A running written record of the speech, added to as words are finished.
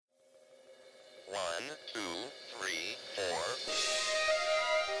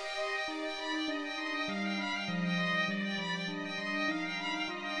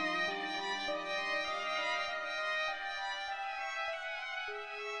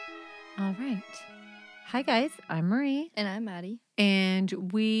All right. Hi, guys. I'm Marie. And I'm Maddie.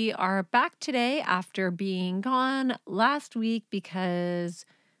 And we are back today after being gone last week because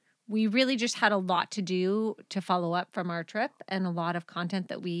we really just had a lot to do to follow up from our trip and a lot of content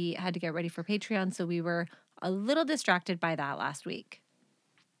that we had to get ready for Patreon. So we were a little distracted by that last week.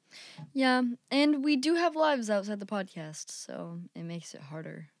 Yeah, and we do have lives outside the podcast, so it makes it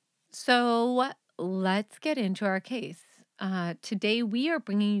harder. So let's get into our case. Today, we are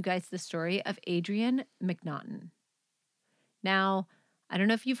bringing you guys the story of Adrian McNaughton. Now, I don't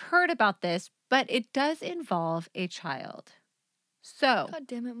know if you've heard about this, but it does involve a child. So, God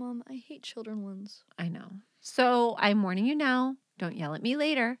damn it, Mom. I hate children ones. I know. So, I'm warning you now. Don't yell at me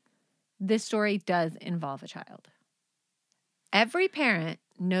later. This story does involve a child. Every parent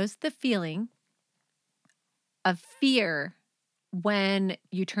knows the feeling of fear when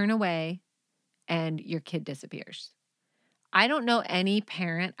you turn away and your kid disappears. I don't know any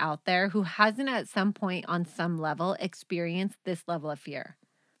parent out there who hasn't at some point on some level experienced this level of fear.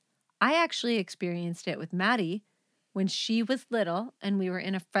 I actually experienced it with Maddie when she was little and we were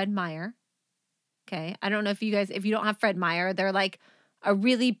in a Fred Meyer. Okay. I don't know if you guys, if you don't have Fred Meyer, they're like a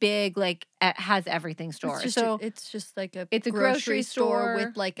really big, like, it has everything store. It's just like it's a grocery store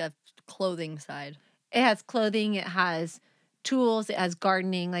with like a clothing side. It has clothing, it has tools, it has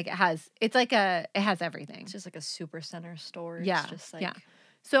gardening, like it has everything. It's just like a super center store. Yeah. It's just like... Yeah.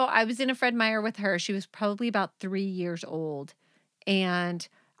 So I was in a Fred Meyer with her. She was probably about 3 years old. And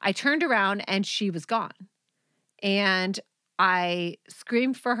I turned around and she was gone. And I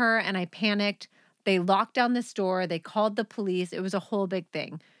screamed for her and I panicked. They locked down the store. They called the police. It was a whole big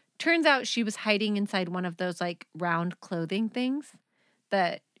thing. Turns out she was hiding inside one of those like round clothing things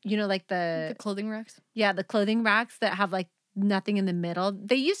that, you know, like the clothing racks? Yeah, the clothing racks that have like nothing in the middle.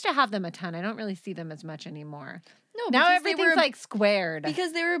 They used to have them a ton. I don't really see them as much anymore. No, now everything's like squared.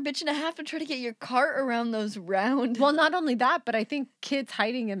 Because they were a bitch and a half to try to get your cart around those round. Well, not only that, but I think kids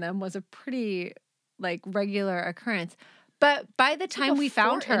hiding in them was a pretty like regular occurrence. But by the time we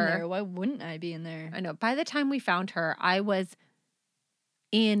found her, there. Why wouldn't I be in there? I know. By the time we found her, I was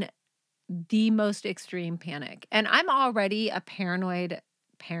in the most extreme panic. And I'm already a paranoid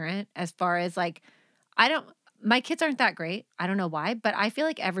parent as far as like, my kids aren't that great. I don't know why, but I feel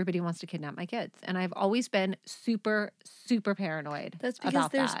like everybody wants to kidnap my kids. And I've always been super, super paranoid. That's because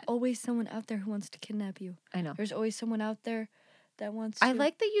there's always someone out there who wants to kidnap you. I know. There's always someone out there that wants to. I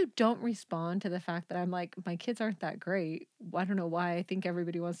like that you don't respond to the fact that I'm like, my kids aren't that great. I don't know why I think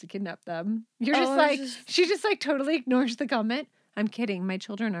everybody wants to kidnap them. You're just like, she just like totally ignores the comment. I'm kidding. My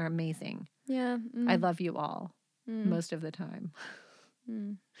children are amazing. Yeah. I love you all most of the time.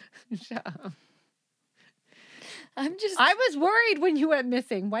 Shut up. I was worried when you went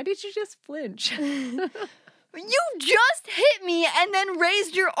missing. Why did you just flinch? You just hit me and then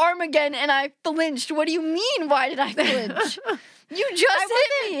raised your arm again and I flinched. What do you mean, why did I flinch? You just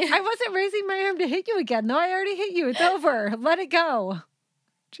hit me. I wasn't raising my arm to hit you again. No, I already hit you. It's over. Let it go.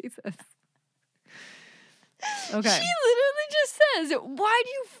 Jesus. Okay. She literally just says, why do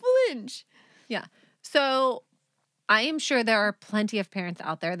you flinch? Yeah. So I am sure there are plenty of parents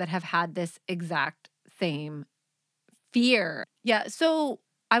out there that have had this exact same fear. Yeah. So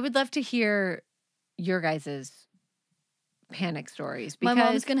I would love to hear your guys' panic stories. Because my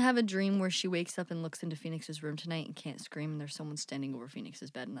mom's going to have a dream where she wakes up and looks into Phoenix's room tonight and can't scream and there's someone standing over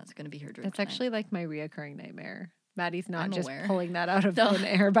Phoenix's bed and that's going to be her dream. That's tonight. Actually like my reoccurring nightmare. Maddie's not I'm just aware. pulling that out of thin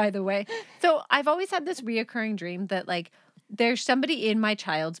air, by the way. So I've always had this reoccurring dream that like there's somebody in my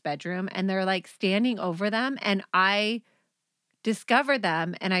child's bedroom and they're like standing over them and I discover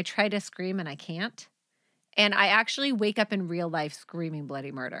them and I try to scream and I can't. And I actually wake up in real life screaming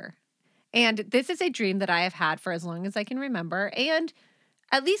bloody murder. And this is a dream that I have had for as long as I can remember. And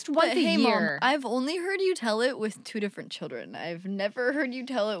at least once a year. Mom, I've only heard you tell it with 2 different children. I've never heard you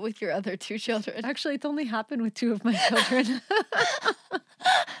tell it with your other 2 children. Actually, it's only happened with 2 of my children.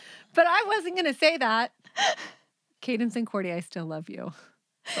 But I wasn't going to say that. Cadence and Cordy, I still love you.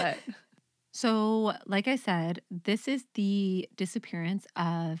 But so, like I said, this is the disappearance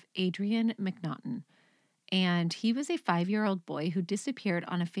of Adrian McNaughton. And he was a 5-year-old boy who disappeared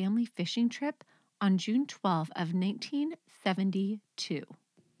on a family fishing trip on June 12 of 1972.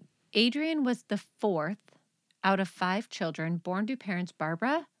 Adrian was the 4th out of 5 children born to parents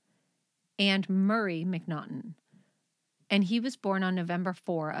Barbara and Murray McNaughton. And he was born on November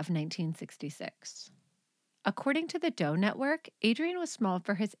 4 of 1966. According to the Doe Network, Adrian was small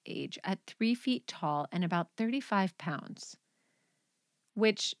for his age at 3 feet tall and about 35 pounds.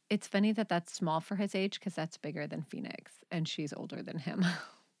 Which, it's funny that that's small for his age because that's bigger than Phoenix and she's older than him.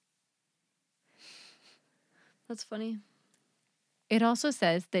 That's funny. It also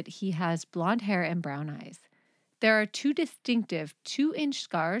says that he has blonde hair and brown eyes. There are 2 distinctive 2-inch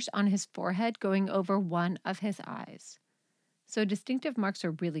scars on his forehead going over one of his eyes. So distinctive marks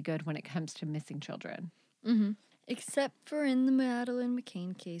are really good when it comes to missing children. Mm-hmm. Except for in the Madeleine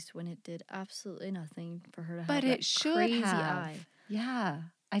McCann case when it did absolutely nothing for her to have that crazy eye. Yeah,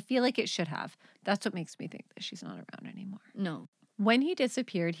 I feel like it should have. That's what makes me think that she's not around anymore. No. When he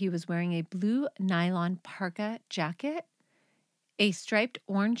disappeared, he was wearing a blue nylon parka jacket, a striped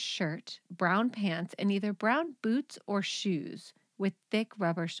orange shirt, brown pants, and either brown boots or shoes with thick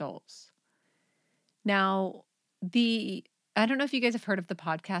rubber soles. Now, I don't know if you guys have heard of the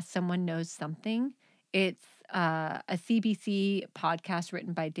podcast Someone Knows Something. It's a CBC podcast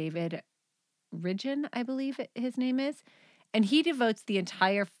written by David Ridgen, I believe his name is. And he devotes the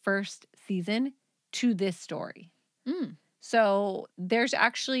entire first season to this story. Mm. So there's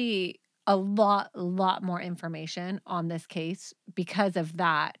actually a lot more information on this case because of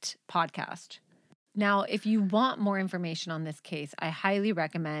that podcast. Now, if you want more information on this case, I highly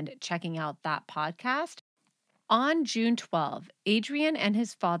recommend checking out that podcast. On June 12, Adrian and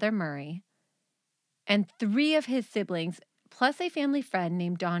his father, Murray, and 3 of his siblings, plus a family friend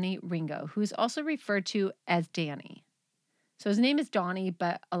named Donnie Ringo, who is also referred to as Danny. So his name is Donnie,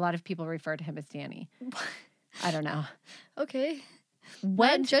 but a lot of people refer to him as Danny. I don't know. Okay.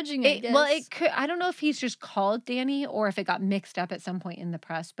 Not judging, I guess. Well, it could. I don't know if he's just called Danny or if it got mixed up at some point in the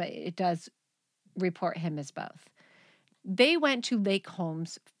press, but it does report him as both. They went to Lake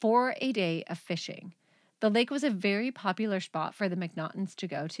Holmes for a day of fishing. The lake was a very popular spot for the McNaughtons to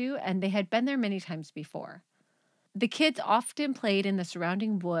go to, and they had been there many times before. The kids often played in the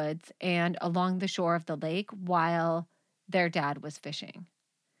surrounding woods and along the shore of the lake while their dad was fishing.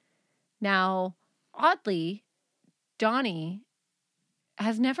 Now, oddly, Donnie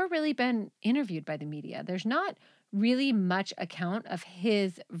has never really been interviewed by the media. There's not really much account of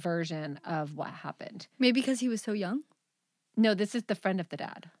his version of what happened. Maybe because he was so young? No, this is the friend of the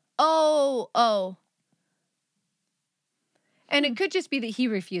dad. Oh. And it could just be that he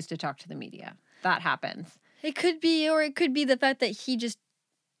refused to talk to the media. That happens. It could be, or it could be the fact that he just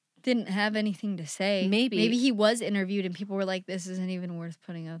didn't have anything to say. Maybe he was interviewed and people were like, this isn't even worth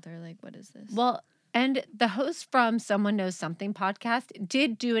putting out there. Like, what is this? Well, and the host from Someone Knows Something podcast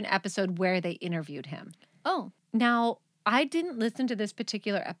did do an episode where they interviewed him. Oh. Now, I didn't listen to this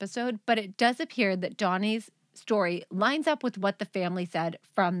particular episode, but it does appear that Donnie's story lines up with what the family said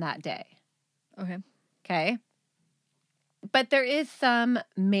from that day. Okay. But there is some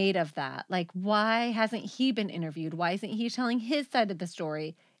made of that. Like, why hasn't he been interviewed? Why isn't he telling his side of the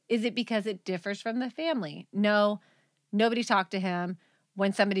story? Is it because it differs from the family? No, nobody talked to him.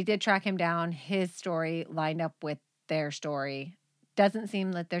 When somebody did track him down, his story lined up with their story. Doesn't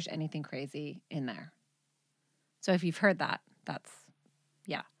seem that there's anything crazy in there. So if you've heard that, that's,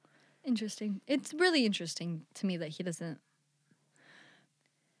 yeah. Interesting. It's really interesting to me that he doesn't.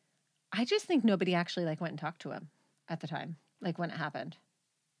 I just think nobody actually went and talked to him at the time, when it happened.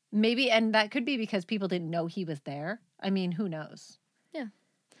 Maybe, and that could be because people didn't know he was there. I mean, who knows? Yeah.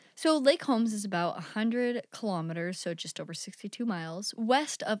 So Lake Holmes is about 100 kilometers, so just over 62 miles,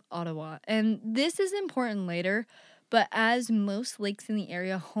 west of Ottawa. And this is important later, but as most lakes in the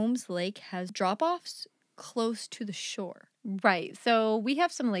area, Holmes Lake has drop-offs close to the shore. Right. So we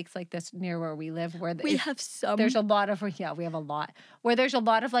have some lakes like this near where we live where we have some. There's a lot of, we have a lot, where there's a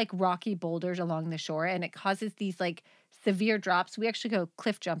lot of rocky boulders along the shore, and it causes these severe drops. We actually go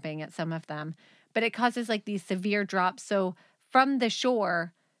cliff jumping at some of them, but it causes these severe drops. So from the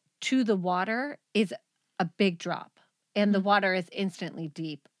shore to the water is a big drop, and the water is instantly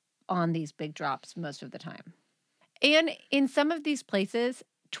deep on these big drops most of the time. And in some of these places,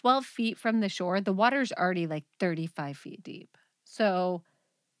 12 feet from the shore, the water's already 35 feet deep. So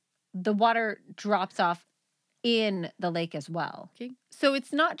the water drops off in the lake as well. Okay. So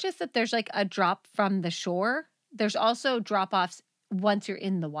it's not just that there's a drop from the shore. There's also drop-offs once you're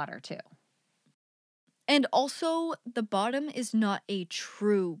in the water too. And also, the bottom is not a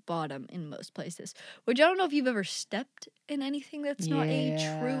true bottom in most places. Which I don't know if you've ever stepped in anything that's not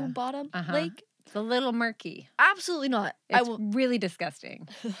a true bottom lake. It's a little murky. Absolutely not. It's really disgusting.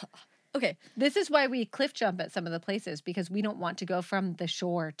 Okay. This is why we cliff jump at some of the places, because we don't want to go from the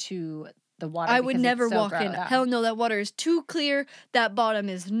shore to the water. I would never walk in. Up. Hell no, that water is too clear. That bottom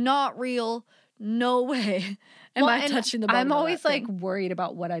is not real. No way am I touching the bottom. I'm always worried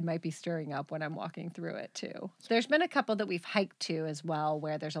about what I might be stirring up when I'm walking through it too. There's been a couple that we've hiked to as well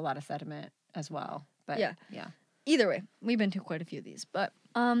where there's a lot of sediment as well. But yeah. Either way, we've been to quite a few of these. But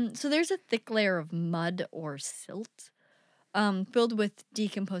so there's a thick layer of mud or silt filled with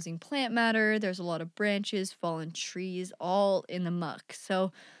decomposing plant matter. There's a lot of branches, fallen trees, all in the muck.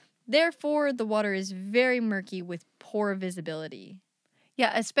 So, therefore, the water is very murky with poor visibility.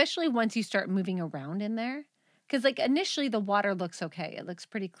 Yeah, especially once you start moving around in there. Because, like, initially the water looks okay. It looks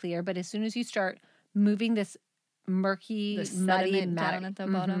pretty clear. But as soon as you start moving this murky, The muddy, sediment down at the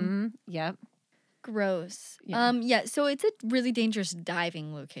bottom. Yep. Gross. Yeah. So it's a really dangerous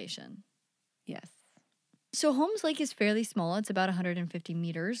diving location. Yes. So Holmes Lake is fairly small. It's about 150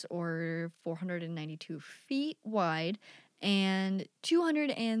 meters or 492 feet wide and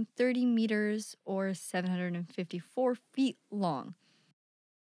 230 meters or 754 feet long,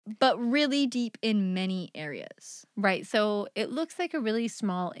 but really deep in many areas. Right. So it looks like a really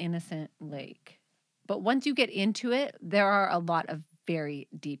small, innocent lake. But once you get into it, there are a lot of very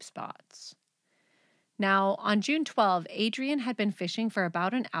deep spots. Now, on June 12, Adrian had been fishing for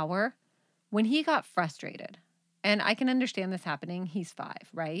about an hour when he got frustrated. And I can understand this happening. He's 5,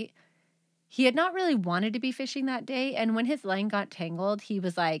 right? He had not really wanted to be fishing that day. And when his line got tangled, he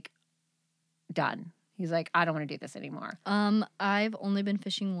was like, done. He's like, I don't want to do this anymore. I've only been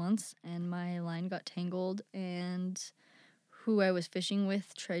fishing once and my line got tangled, and who I was fishing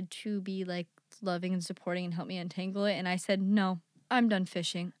with tried to be like loving and supporting and help me untangle it. And I said, no, I'm done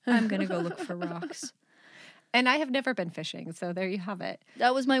fishing. I'm going to go look for rocks. And I have never been fishing, so there you have it.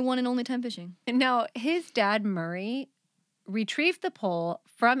 That was my one and only time fishing. Now, his dad, Murray, retrieved the pole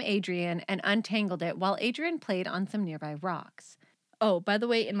from Adrian and untangled it while Adrian played on some nearby rocks. Oh, by the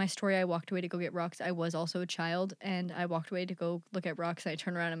way, in my story, I walked away to go get rocks. I was also a child, and I walked away to go look at rocks, and I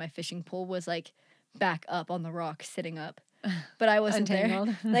turned around and my fishing pole was like back up on the rock, sitting up. But I wasn't Untangled.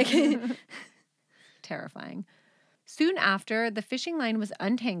 there. Like, terrifying. Soon after the fishing line was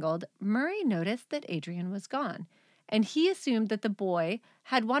untangled, Murray noticed that Adrian was gone, and he assumed that the boy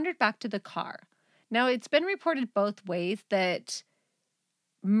had wandered back to the car. Now, it's been reported both ways that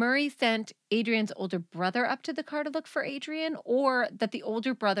Murray sent Adrian's older brother up to the car to look for Adrian, or that the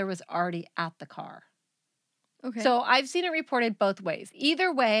older brother was already at the car. okay. So I've seen it reported both ways.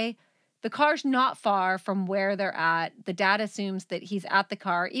 Either way, the car's not far from where they're at. The dad assumes that he's at the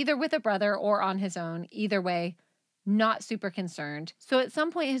car, either with a brother or on his own. Either way, not super concerned. So at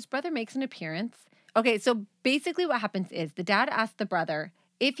some point, his brother makes an appearance. Okay, so basically what happens is the dad asked the brother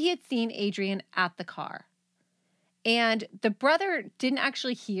if he had seen Adrian at the car. And the brother didn't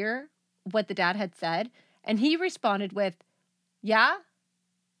actually hear what the dad had said. And he responded with, yeah?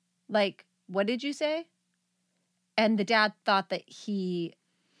 Like, what did you say? And the dad thought that he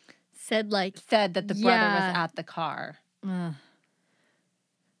said that the brother was at the car. Ugh.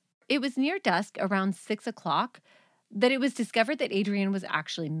 It was near dusk, around 6 o'clock, that it was discovered that Adrian was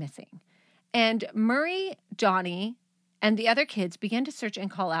actually missing. And Murray, Donnie, and the other kids began to search and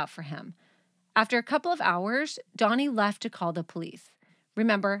call out for him. After a couple of hours, Donnie left to call the police.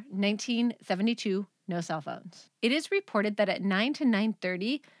 Remember, 1972, no cell phones. It is reported that at 9 to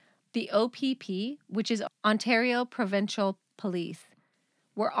 9:30, the OPP, which is Ontario Provincial Police,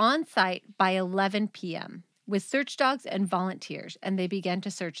 were on site by 11 p.m. with search dogs and volunteers, and they began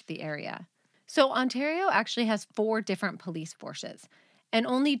to search the area. So Ontario actually has 4 different police forces, and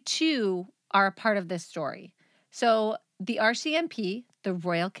only 2 are a part of this story. So the RCMP, the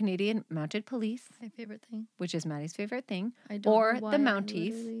Royal Canadian Mounted Police, My favorite thing. which is Maddie's favorite thing, I don't or know why the I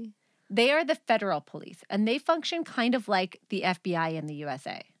Mounties, literally- they are the federal police, and they function kind of like the FBI in the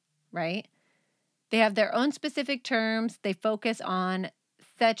USA, right? They have their own specific terms. They focus on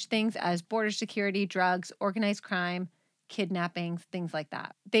such things as border security, drugs, organized crime, kidnappings, things like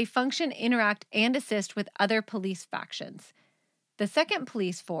that. They function, interact, and assist with other police factions. The second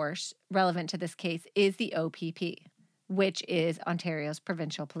police force relevant to this case is the OPP, which is Ontario's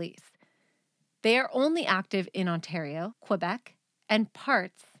provincial police. They are only active in Ontario, Quebec, and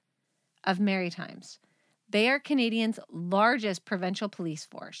parts of Maritimes. They are Canadians' largest provincial police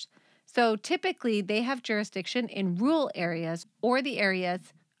force. So typically, they have jurisdiction in rural areas or the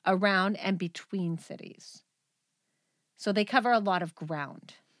areas around and between cities. So they cover a lot of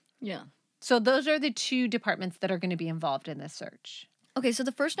ground. Yeah. So those are the 2 departments that are going to be involved in this search. Okay, so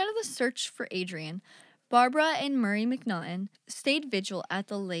the first night of the search for Adrian, Barbara and Murray McNaughton stayed vigil at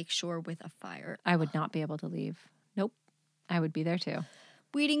the lake shore with a fire. I would not be able to leave. Nope. I would be there too.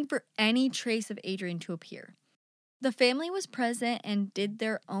 Waiting for any trace of Adrian to appear. The family was present and did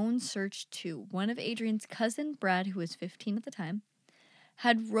their own search too. One of Adrian's cousin, Brad, who was 15 at the time,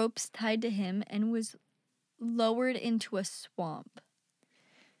 had ropes tied to him and was lowered into a swamp.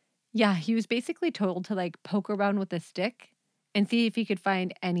 Yeah, he was basically told to like poke around with a stick and see if he could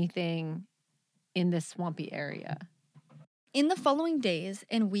find anything in this swampy area. In the following days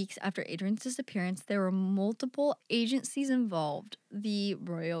and weeks after Adrian's disappearance, there were multiple agencies involved: the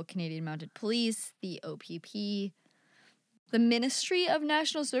Royal Canadian Mounted Police, the OPP, the Ministry of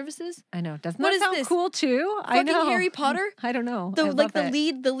National Services. I know. Doesn't What that is sound this? cool too? I Fucking know. Harry Potter? I don't know. The I love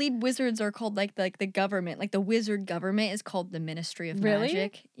it. the lead wizards are called like the government. Like the wizard government is called the Ministry of Really?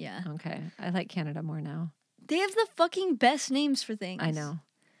 Magic. Yeah. Okay. I like Canada more now. They have the fucking best names for things. I know.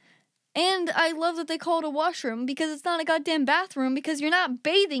 And I love that they call it a washroom because it's not a goddamn bathroom because you're not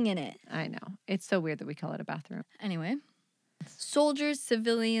bathing in it. I know. It's so weird that we call it a bathroom. Anyway, soldiers,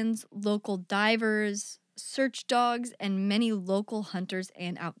 civilians, local divers, search dogs, and many local hunters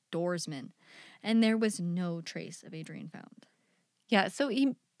and outdoorsmen. And there was no trace of Adrian found. Yeah. So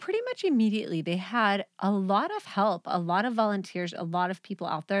pretty much immediately they had a lot of help, a lot of volunteers, a lot of people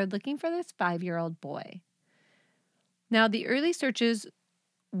out there looking for this 5-year-old boy. Now, the early searches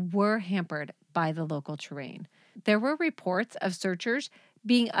were hampered by the local terrain. There were reports of searchers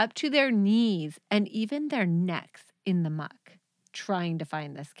being up to their knees and even their necks in the muck, trying to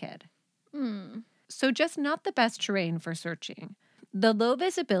find this kid. So just not the best terrain for searching. The low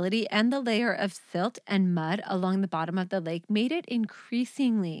visibility and the layer of silt and mud along the bottom of the lake made it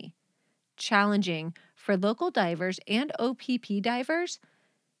increasingly challenging for local divers and OPP divers.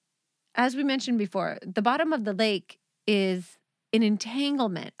 As we mentioned before, the bottom of the lake is an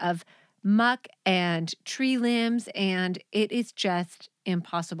entanglement of muck and tree limbs, and it is just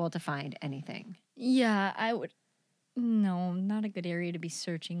impossible to find anything. Yeah, no, not a good area to be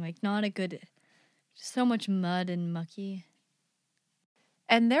searching. Like, not a good, so much mud and mucky.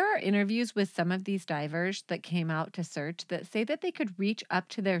 And there are interviews with some of these divers that came out to search that say that they could reach up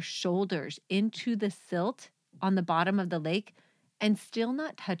to their shoulders into the silt on the bottom of the lake and still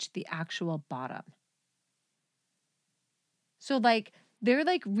not touch the actual bottom. So, they're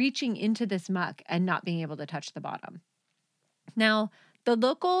reaching into this muck and not being able to touch the bottom. Now, the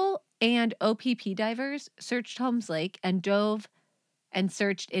local and OPP divers searched Holmes Lake and dove and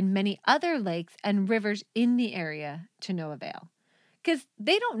searched in many other lakes and rivers in the area to no avail. Because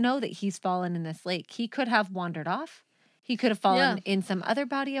they don't know that he's fallen in this lake. He could have wandered off. He could have fallen in some other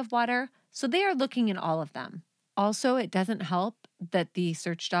body of water. So they are looking in all of them. Also, it doesn't help that the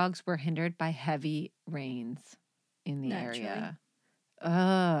search dogs were hindered by heavy rains in the area.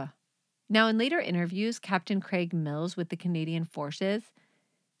 Now, in later interviews, Captain Craig Mills with the Canadian Forces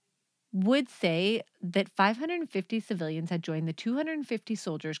would say that 550 civilians had joined the 250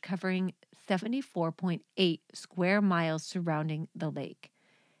 soldiers covering 74.8 square miles surrounding the lake.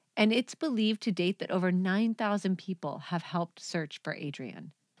 And it's believed to date that over 9,000 people have helped search for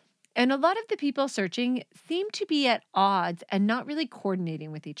Adrian. And a lot of the people searching seem to be at odds and not really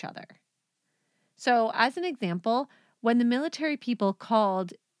coordinating with each other. So, as an example, when the military people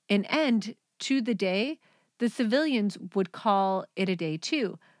called an end to the day, the civilians would call it a day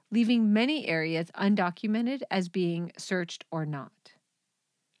too, leaving many areas undocumented as being searched or not.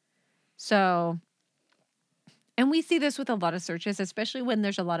 So, and we see this with a lot of searches, especially when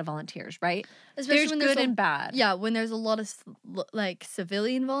there's a lot of volunteers, right? Especially there's when good and bad. Yeah, when there's a lot of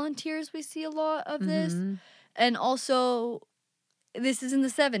civilian volunteers, we see a lot of this. And also, this is in the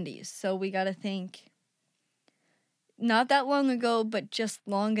 70s, so we got to think not that long ago, but just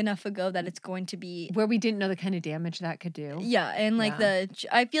long enough ago that it's going to be where we didn't know the kind of damage that could do. Yeah, and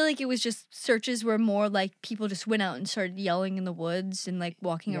I feel like it was just searches were more like people just went out and started yelling in the woods and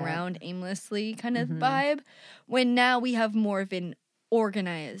walking around aimlessly kind of vibe. When now we have more of an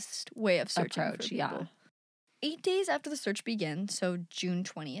organized way of searching for people. Yeah. 8 days after the search began, so June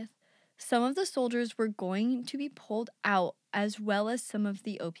 20th, some of the soldiers were going to be pulled out as well as some of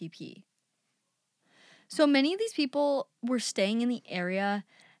the OPP. So many of these people were staying in the area,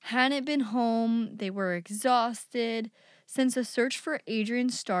 hadn't been home, they were exhausted. Since the search for Adrian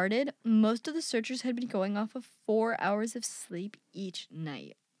started, most of the searchers had been going off of 4 hours of sleep each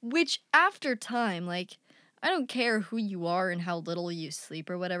night. Which, after time, I don't care who you are and how little you sleep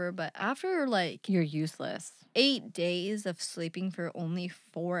or whatever, but after, you're useless. 8 days of sleeping for only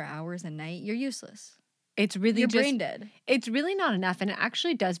 4 hours a night, you're useless. It's really You're brain dead. It's really not enough, and it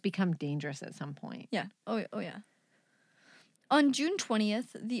actually does become dangerous at some point. Yeah. Oh, yeah. On June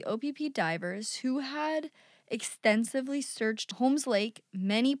 20th, the OPP divers, who had extensively searched Holmes Lake,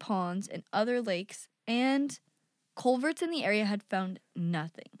 many ponds, and other lakes and culverts in the area, had found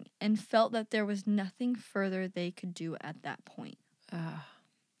nothing and felt that there was nothing further they could do at that point.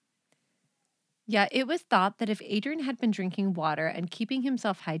 Yeah, it was thought that if Adrian had been drinking water and keeping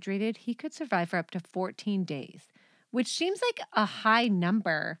himself hydrated, he could survive for up to 14 days, which seems like a high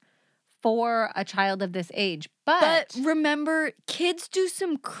number for a child of this age. But remember, kids do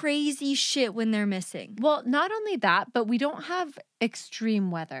some crazy shit when they're missing. Well, not only that, but we don't have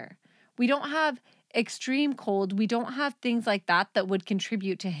extreme weather. We don't have extreme cold. We don't have things like that would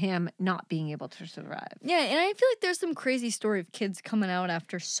contribute to him not being able to survive. Yeah, and I feel like there's some crazy story of kids coming out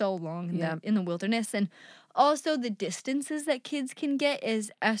after so long in the wilderness. And also the distances that kids can get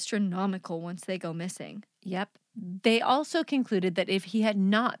is astronomical once they go missing. Yep. They also concluded that if he had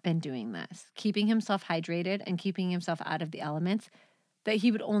not been doing this, keeping himself hydrated and keeping himself out of the elements, that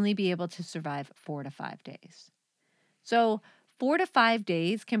he would only be able to survive 4 to 5 days. So 4 to 5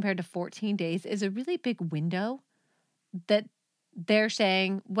 days compared to 14 days is a really big window that they're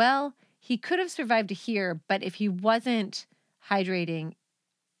saying, well, he could have survived here, but if he wasn't hydrating,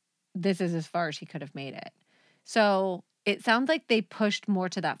 this is as far as he could have made it. So it sounds like they pushed more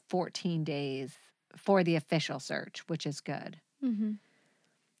to that 14 days for the official search, which is good. Mm-hmm.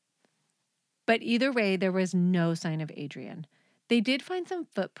 But either way, there was no sign of Adrian. They did find some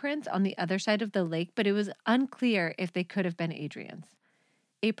footprints on the other side of the lake, but it was unclear if they could have been Adrian's.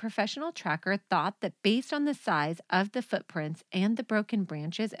 A professional tracker thought that based on the size of the footprints and the broken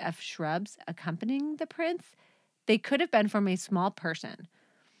branches of shrubs accompanying the prints, they could have been from a small person.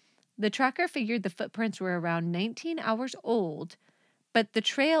 The tracker figured the footprints were around 19 hours old, but the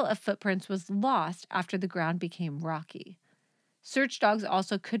trail of footprints was lost after the ground became rocky. Search dogs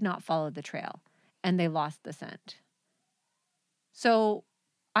also could not follow the trail, and they lost the scent. So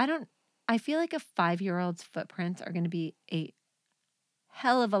I feel like a 5-year-old's footprints are going to be a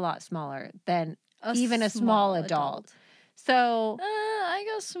hell of a lot smaller than even a small adult. So I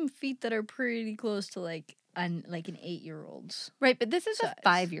got some feet that are pretty close to like an 8-year-old's. Right, but this is size. a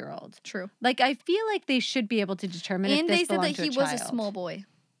 5-year-old. True. Like, I feel like they should be able to determine if this belonged to a child. And they said that he was a small boy.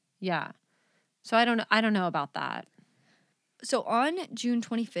 Yeah. So I don't know about that. So on June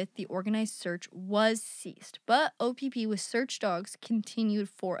 25th, the organized search was ceased, but OPP with search dogs continued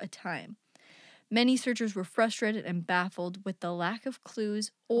for a time. Many searchers were frustrated and baffled with the lack of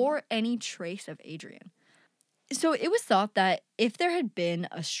clues or any trace of Adrian. So it was thought that if there had been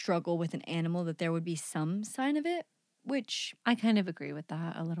a struggle with an animal, that there would be some sign of it, which... I kind of agree with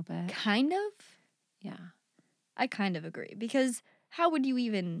that a little bit. Kind of? Yeah. I kind of agree, because how would you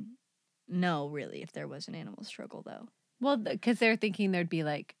even know, really, if there was an animal struggle, though? Well, because they're thinking there'd be,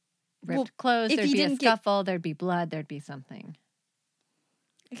 like, ripped clothes, there'd be a scuffle, there'd be blood, there'd be something.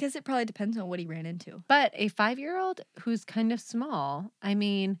 I guess it probably depends on what he ran into. But a 5-year-old who's kind of small, I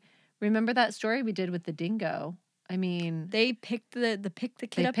mean, remember that story we did with the dingo? I mean... They picked the kid up and walked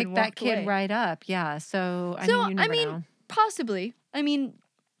away. They picked that kid right up, yeah. So, you never know. Possibly. I mean,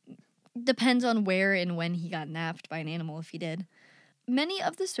 depends on where and when he got napped by an animal, if he did. Many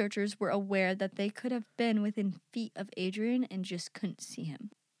of the searchers were aware that they could have been within feet of Adrian and just couldn't see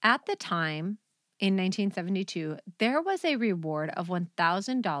him. At the time, in 1972, there was a reward of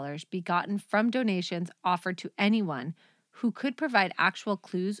 $1,000 begotten from donations offered to anyone who could provide actual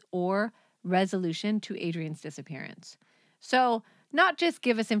clues or resolution to Adrian's disappearance. So, not just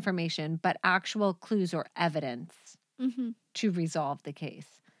give us information, but actual clues or evidence to resolve the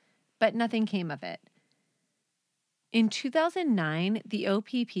case. But nothing came of it. In 2009, the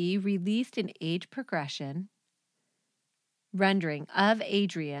OPP released an age progression rendering of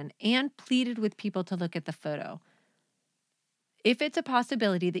Adrian and pleaded with people to look at the photo. If it's a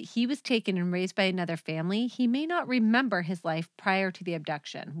possibility that he was taken and raised by another family, he may not remember his life prior to the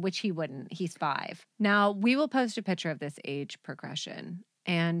abduction, which he wouldn't. He's 5. Now, we will post a picture of this age progression,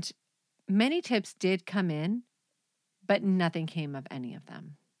 and many tips did come in, but nothing came of any of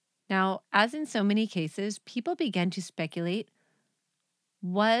them. Now, as in so many cases, people began to speculate,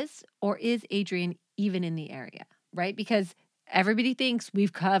 was or is Adrian even in the area, right? Because everybody thinks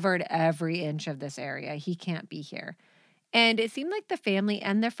we've covered every inch of this area. He can't be here. And it seemed like the family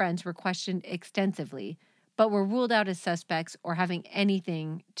and their friends were questioned extensively, but were ruled out as suspects or having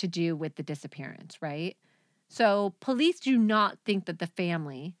anything to do with the disappearance, right? So police do not think that the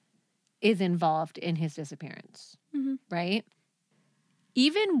family is involved in his disappearance, right?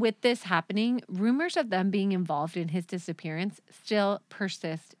 Even with this happening, rumors of them being involved in his disappearance still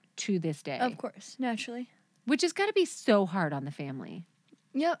persist to this day. Of course, naturally. Which has got to be so hard on the family.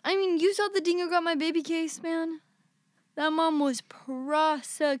 Yep. I mean, you saw the Dingo Got My Baby case, man. That mom was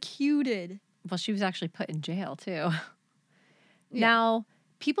prosecuted. Well, she was actually put in jail, too. Yeah. Now,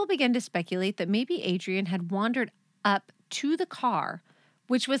 people began to speculate that maybe Adrian had wandered up to the car,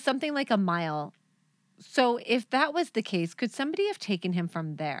 which was something like a mile. So if that was the case, could somebody have taken him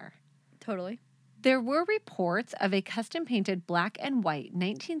from there? Totally. There were reports of a custom-painted black and white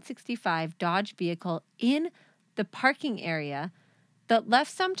 1965 Dodge vehicle in the parking area that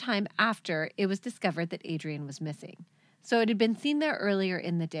left sometime after it was discovered that Adrian was missing. So it had been seen there earlier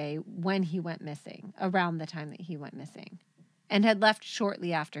in the day when he went missing, around the time that he went missing, and had left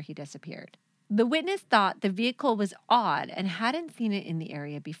shortly after he disappeared. The witness thought the vehicle was odd and hadn't seen it in the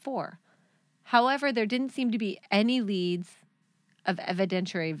area before. However, there didn't seem to be any leads of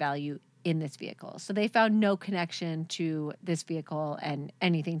evidentiary value in this vehicle. So they found no connection to this vehicle and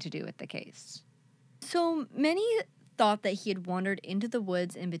anything to do with the case. So many thought that he had wandered into the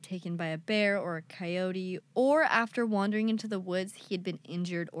woods and been taken by a bear or a coyote, or after wandering into the woods, he had been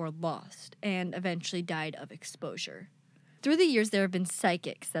injured or lost and eventually died of exposure. Through the years, there have been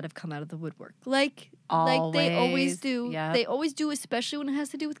psychics that have come out of the woodwork. Like they always do. Yep. They always do, especially when it has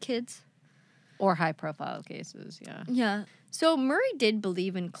to do with kids. Or high-profile cases, yeah. Yeah. So Murray did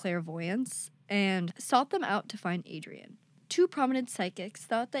believe in clairvoyance and sought them out to find Adrian. 2 prominent psychics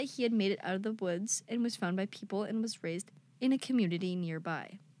thought that he had made it out of the woods and was found by people and was raised in a community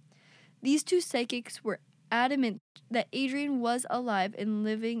nearby. These 2 psychics were adamant that Adrian was alive and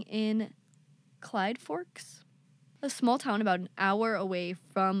living in Clyde Forks, a small town about an hour away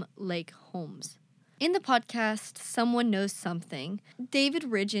from Lake Holmes. In the podcast, Someone Knows Something, David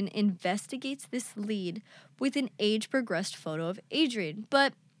Ridgen investigates this lead with an age-progressed photo of Adrian,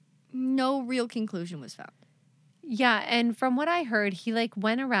 but no real conclusion was found. Yeah, and from what I heard, he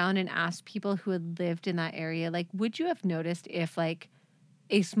went around and asked people who had lived in that area, would you have noticed if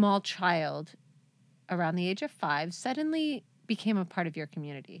a small child around the age of 5 suddenly became a part of your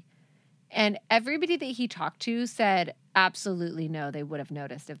community? And everybody that he talked to said absolutely no, they would have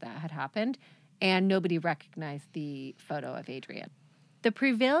noticed if that had happened, and nobody recognized the photo of Adrian. The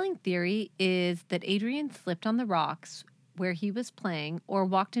prevailing theory is that Adrian slipped on the rocks where he was playing or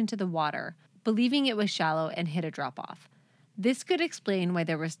walked into the water, believing it was shallow and hit a drop-off. This could explain why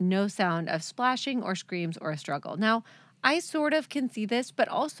there was no sound of splashing or screams or a struggle. Now, I sort of can see this, but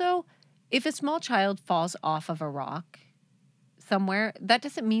also if a small child falls off of a rock somewhere, that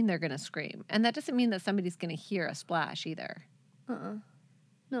doesn't mean they're going to scream. And that doesn't mean that somebody's going to hear a splash either.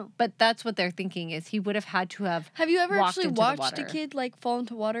 No. But that's what they're thinking is he would have had to have Have you ever walked actually into watched the a water. kid fall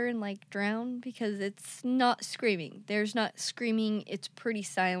into water and drown? Because it's not screaming. There's not screaming. It's pretty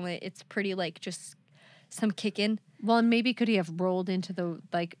silent. It's pretty just some kicking. Well, and maybe could he have rolled into the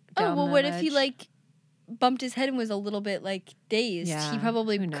down the what ledge? if he bumped his head and was a little bit dazed? Yeah, He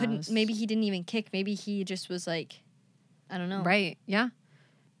probably who couldn't. knows? Maybe he didn't even kick. Maybe he just was I don't know. Right, yeah.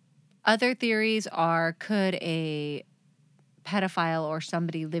 Other theories are, could a pedophile or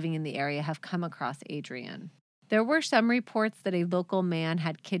somebody living in the area have come across Adrian? There were some reports that a local man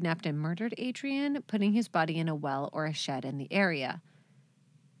had kidnapped and murdered Adrian, putting his body in a well or a shed in the area.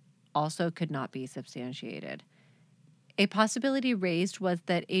 Also could not be substantiated. A possibility raised was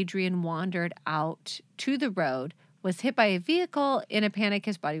that Adrian wandered out to the road, was hit by a vehicle, in a panic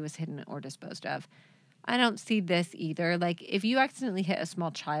his body was hidden or disposed of. I don't see this either. If you accidentally hit a small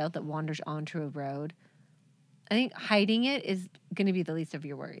child that wanders onto a road, I think hiding it is going to be the least of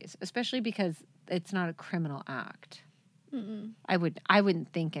your worries, especially because it's not a criminal act. Mm-mm. I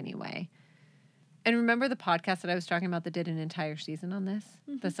wouldn't think anyway. And remember the podcast that I was talking about that did an entire season on this?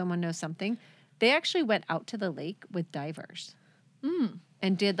 Mm-hmm. That Someone Knows Something? They actually went out to the lake with divers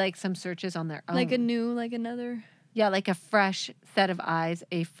and did some searches on their own. Another. Yeah, a fresh set of eyes,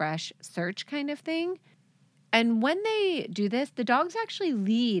 a fresh search kind of thing. And when they do this, the dogs actually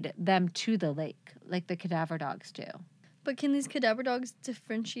lead them to the lake, like the cadaver dogs do. But can these cadaver dogs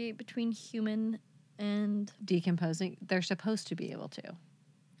differentiate between human and Decomposing? They're supposed to be able to.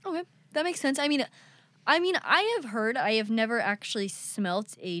 Okay, that makes sense. I mean, I have heard, I have never actually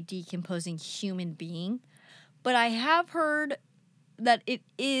smelt a decomposing human being, but I have heard that it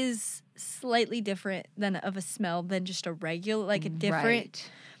is slightly different of a smell than just a regular, a different. Right.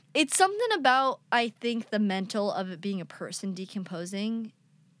 It's something about, I think, the mental of it being a person decomposing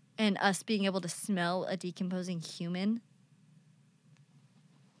and us being able to smell a decomposing human.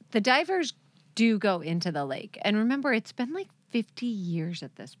 The divers do go into the lake. And remember, it's been 50 years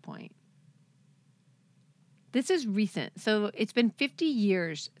at this point. This is recent. So it's been 50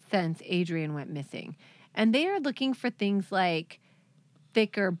 years since Adrian went missing. And they are looking for things like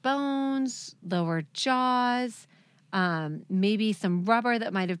thicker bones, lower jaws, maybe some rubber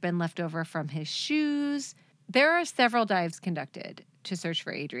that might have been left over from his shoes. There are several dives conducted to search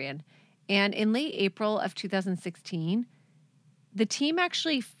for Adrian. And in late April of 2016, the team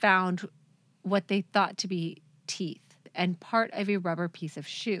actually found what they thought to be teeth and part of a rubber piece of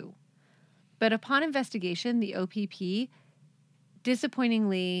shoe. But upon investigation, the OPP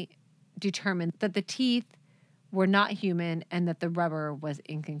disappointingly determined that the teeth were not human and that the rubber was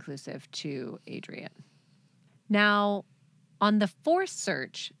inconclusive to Adrian. Now, On the fourth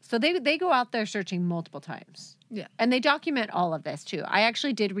search, so they go out there searching multiple times. Yeah. And they document all of this too. I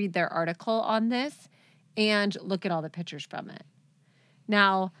actually did read their article on this and look at all the pictures from it.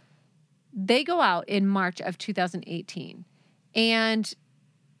 Now, they go out in March of 2018 and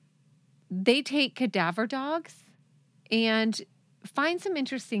they take cadaver dogs and find some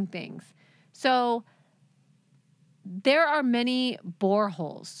interesting things. So there are many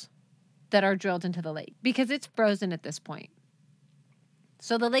boreholes that are drilled into the lake because it's frozen at this point.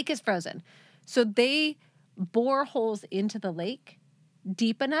 So the lake is frozen. So they bore holes into the lake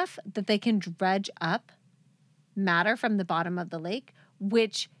deep enough that they can dredge up matter from the bottom of the lake,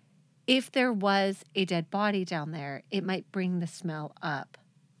 which if there was a dead body down there, it might bring the smell up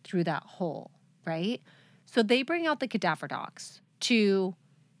through that hole, right? So they bring out the cadaver dogs to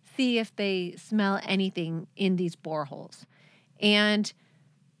see if they smell anything in these boreholes. And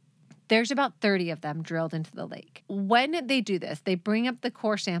there's about 30 of them drilled into the lake. When they do this, they bring up the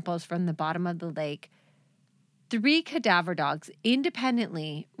core samples from the bottom of the lake. 3 cadaver dogs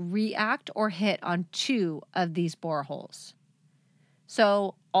independently react or hit on 2 of these boreholes.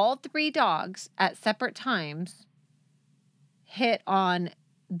 So all 3 dogs at separate times hit on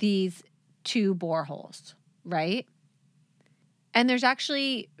these 2 boreholes, right? And there's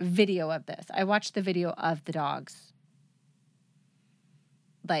actually video of this. I watched the video of the dogs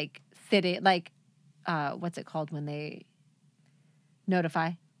like sitting, like, what's it called when they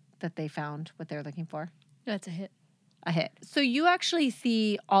notify that they found what they're looking for? That's a hit. A hit. So you actually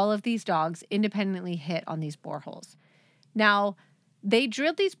see all of these dogs independently hit on these boreholes. Now, they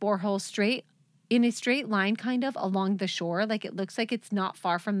drilled these boreholes in a straight line kind of along the shore. Like it looks like it's not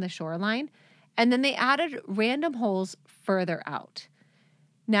far from the shoreline. And then they added random holes further out.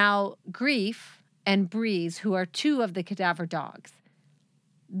 Now, Grief and Breeze, who are 2 of the cadaver dogs,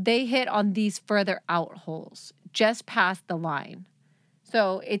 they hit on these further out holes just past the line.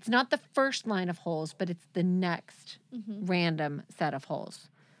 So it's not the first line of holes, but it's the next random set of holes.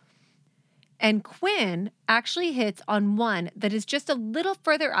 And Quinn actually hits on one that is just a little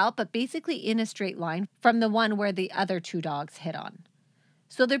further out, but basically in a straight line from the one where the other 2 dogs hit on.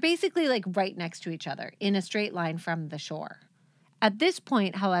 So they're basically like right next to each other in a straight line from the shore. At this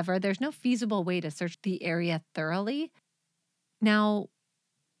point, however, there's no feasible way to search the area thoroughly. Now,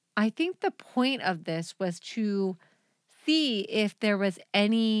 I think the point of this was to see if there was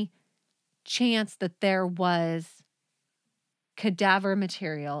any chance that there was cadaver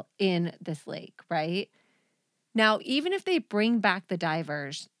material in this lake, right? Now, even if they bring back the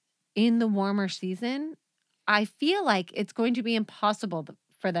divers in the warmer season, I feel like it's going to be impossible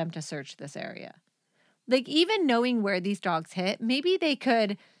for them to search this area. Like, even knowing where these dogs hit, maybe they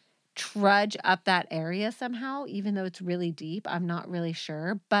could trudge up that area somehow, even though it's really deep. I'm not really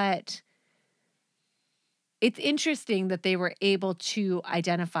sure, but it's interesting that they were able to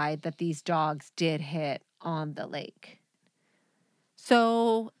identify that these dogs did hit on the lake.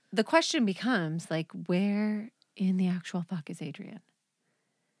 So the question becomes, like, where in the actual fuck is Adrian?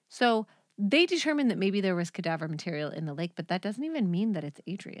 So they determined that maybe there was cadaver material in the lake, but that doesn't even mean that it's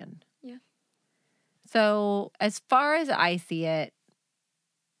Adrian. Yeah. So as far as I see it,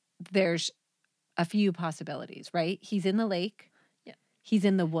 there's a few possibilities, right? He's in the lake. Yeah. He's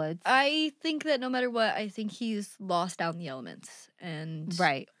in the woods. I think that no matter what, I think he's lost out in the elements. And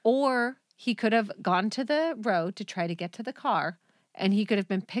Right. Or he could have gone to the road to try to get to the car, and he could have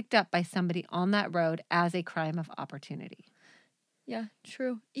been picked up by somebody on that road as a crime of opportunity. Yeah,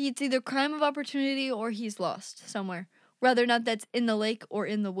 true. It's either crime of opportunity or he's lost somewhere. Whether or not that's in the lake or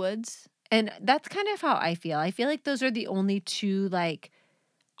in the woods. And that's kind of how I feel. I feel like those are the only 2, like,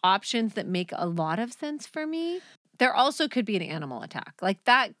 options that make a lot of sense for me. There also could be an animal attack. Like,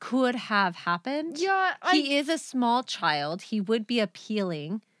 that could have happened. Yeah. He is a small child. He would be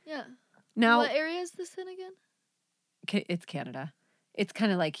appealing. Yeah. Now, what area is this in again? It's Canada. It's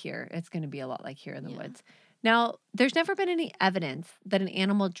kind of like here. It's going to be a lot like here in the woods. Now, there's never been any evidence that an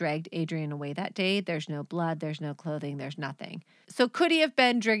animal dragged Adrian away that day. There's no blood. There's no clothing. There's nothing. So could he have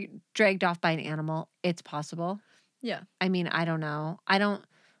been dragged off by an animal? It's possible. Yeah. I mean, I don't know.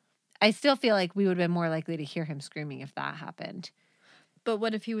 I still feel like we would have been more likely to hear him screaming if that happened. But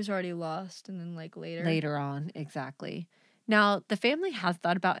what if he was already lost and then, like, later? Later on, exactly. Now, the family has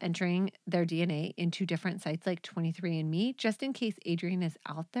thought about entering their DNA into different sites like 23andMe, just in case Adrian is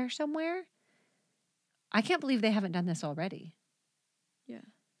out there somewhere. I can't believe they haven't done this already. Yeah.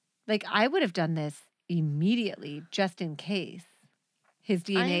 Like, I would have done this immediately just in case his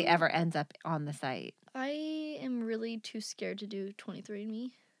DNA ever ends up on the site. I am really too scared to do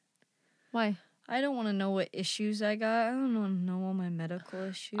 23andMe. Why? I don't want to know what issues I got. I don't want to know all my medical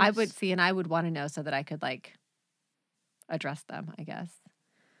issues. I would want to know so that I could, like, address them, I guess.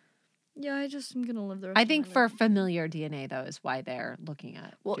 Yeah, I just am gonna live the rest I of think my for life. familiar DNA though is why they're looking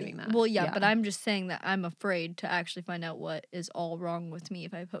at doing that. Well, yeah, but I'm just saying that I'm afraid to actually find out what is all wrong with me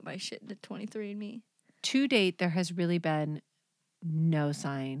if I put my shit into 23andMe. To date, there has really been no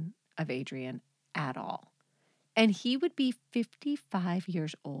sign of Adrian at all. And he would be 55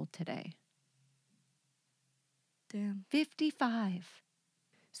 years old today. Damn. 55.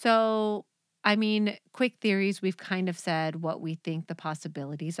 So, I mean, quick theories, we've kind of said what we think the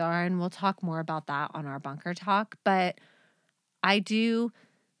possibilities are, and we'll talk more about that on our bunker talk. But I do,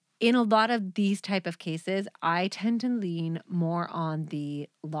 in a lot of these type of cases, I tend to lean more on the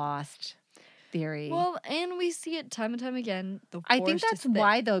lost theory. Well, and we see it time and time again. The I think forest that's is thick.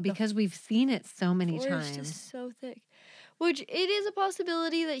 why, though, because we've seen it so many The forest times. is so thick. Which, it is a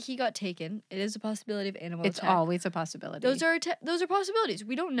possibility that he got taken. It is a possibility of animal It's attack. always a possibility. Those are possibilities.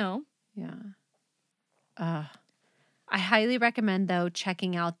 We don't know. Yeah. I highly recommend, though,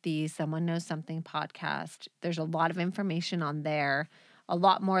 checking out the Someone Knows Something podcast. There's a lot of information on there, a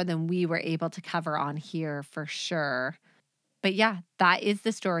lot more than we were able to cover on here for sure. But yeah, that is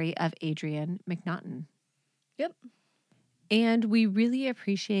the story of Adrian McNaughton. Yep. And we really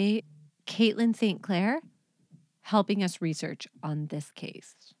appreciate Caitlin St. Clair helping us research on this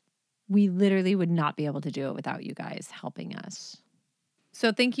case. We literally would not be able to do it without you guys helping us.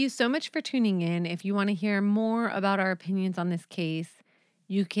 So thank you so much for tuning in. If you want to hear more about our opinions on this case,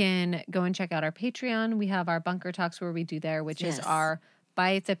 you can go and check out our Patreon. We have our Bunker Talks where we do there, which is our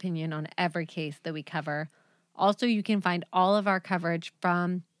biased opinion on every case that we cover. Also, you can find all of our coverage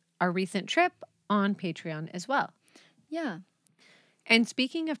from our recent trip on Patreon as well. Yeah. And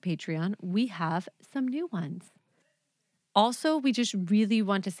speaking of Patreon, we have some new ones. Also, we just really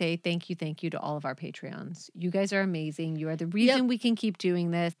want to say thank you to all of our Patreons. You guys are amazing. You are the reason we can keep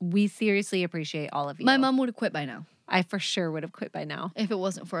doing this. We seriously appreciate all of you. My mom would have quit by now. I for sure would have quit by now. If it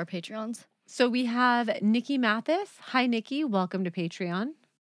wasn't for our Patreons. So we have Nikki Mathis. Hi, Nikki. Welcome to Patreon.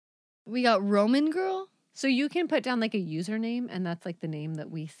 We got Roman Girl. So you can put down like a username, and that's like the name that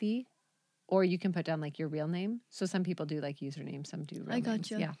we see. Or you can put down like your real name. So some people do like usernames, some do real names. I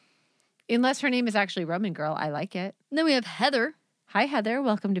gotcha. Yeah. Unless her name is actually Roman Girl. I like it. And then we have Heather. Hi, Heather.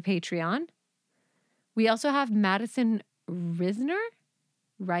 Welcome to Patreon. We also have Madison Risner?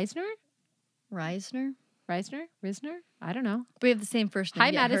 Risner? I don't know. We have the same first name.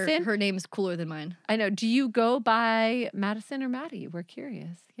 Hi, Madison. Her name is cooler than mine. I know. Do you go by Madison or Maddie? We're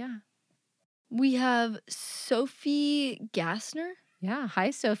curious. Yeah. We have Sophie Gassner. Yeah.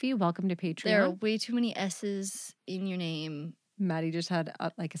 Hi, Sophie. Welcome to Patreon. There are way too many S's in your name. Maddie just had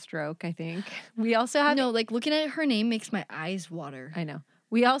like a stroke, I think. We also have... No, like looking at her name makes my eyes water. I know.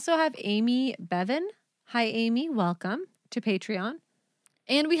 We also have Amy Bevan. Hi, Amy. Welcome to Patreon.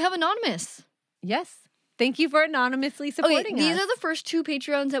 And we have Anonymous. Yes. Thank you for anonymously supporting us. These are the first two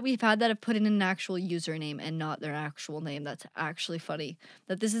Patreons that we've had that have put in an actual username and not their actual name. That's actually funny.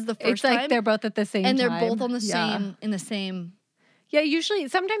 That this is the first time. It's like they're both at the same time. And they're both on the same, in the same. Yeah, usually,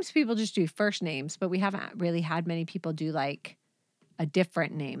 sometimes people just do first names, but we haven't really had many people do like a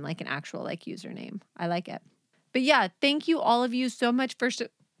different name, like an actual like username. I like it. But yeah, thank you all of you so much for... Can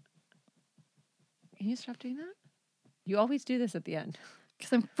you stop doing that? You always do this at the end.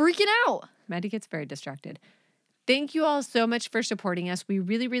 Because I'm freaking out. Maddie gets very distracted. Thank you all so much for supporting us. We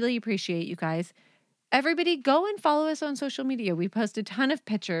really, really appreciate you guys. Everybody go and follow us on social media. We post a ton of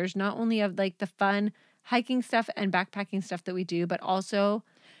pictures, not only of like the fun hiking stuff and backpacking stuff that we do, but also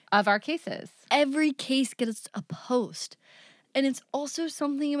of our cases. Every case gets a post. And it's also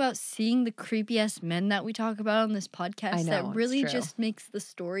something about seeing the creepy ass men that we talk about on this podcast that really just makes the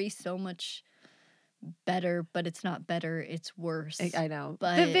story so much better, but it's not better, it's worse. I know.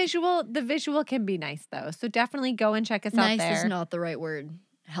 But the visual can be nice though. So definitely go and check us out there. Nice is not the right word.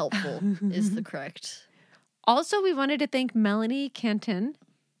 Helpful is the correct. Also, we wanted to thank Melanie Canton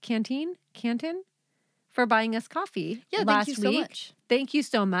for buying us coffee last week. So much. Thank you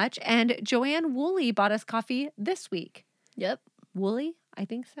so much. And Joanne Woolley bought us coffee this week. Yep. Woolley? I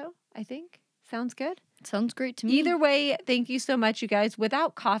think so. Sounds good. Sounds great to me. Either way, thank you so much, you guys.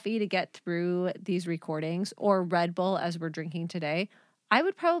 Without coffee to get through these recordings or Red Bull as we're drinking today, I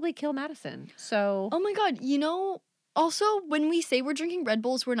would probably kill Madison. So. Oh my God. You know, also when we say we're drinking Red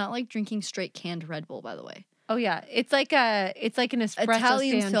Bulls, we're not like drinking straight canned Red Bull, by the way. Oh yeah. It's like an espresso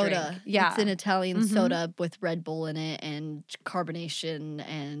Italian stand soda. drink. Yeah. It's an Italian soda with Red Bull in it and carbonation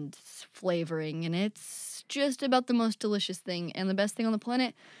and flavoring. And it's just about the most delicious thing and the best thing on the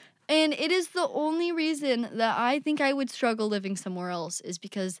planet. And it is the only reason that I think I would struggle living somewhere else is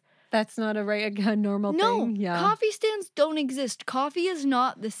because... That's not a normal thing? No, coffee stands don't exist. Coffee is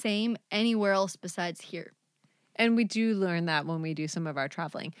not the same anywhere else besides here. And we do learn that when we do some of our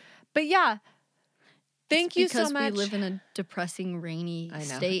traveling. But yeah, thank you so much. Because we live in a depressing, rainy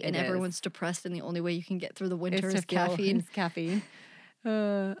state, and everyone's depressed, and the only way you can get through the winter is caffeine. It's caffeine.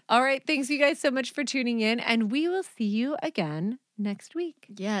 All right. Thanks, you guys, so much for tuning in, and we will see you again next week.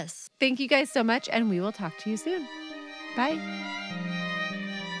 Yes. Thank you guys so much, and we will talk to you soon. Bye.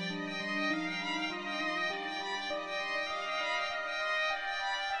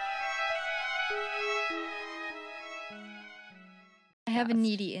 I have a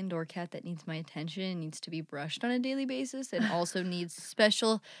needy indoor cat that needs my attention and needs to be brushed on a daily basis, and also needs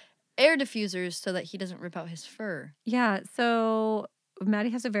special air diffusers so that he doesn't rip out his fur. Yeah, so Maddie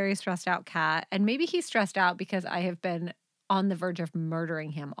has a very stressed out cat, and maybe he's stressed out because I have been on the verge of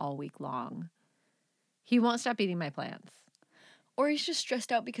murdering him all week long. He won't stop eating my plants. Or he's just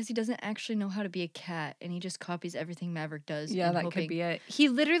stressed out because he doesn't actually know how to be a cat, and he just copies everything Maverick does. Yeah, that could be it.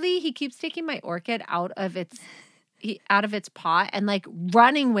 He keeps taking my orchid out of its pot and like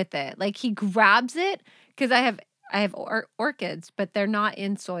running with it. Like he grabs it because I have orchids, but they're not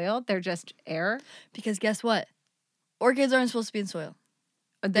in soil. They're just air. Because guess what? Orchids aren't supposed to be in soil.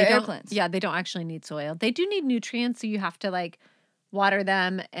 They're air plants. Yeah, they don't actually need soil. They do need nutrients, so you have to like water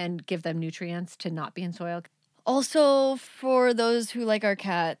them and give them nutrients to not be in soil. Also, for those who like our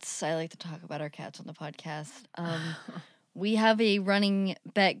cats, I like to talk about our cats on the podcast. We have a running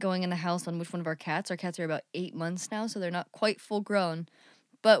bet going in the house on which one of our cats. Our cats are about 8 months now, so they're not quite full grown.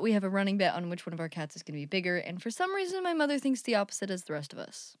 But we have a running bet on which one of our cats is going to be bigger. And for some reason, my mother thinks the opposite as the rest of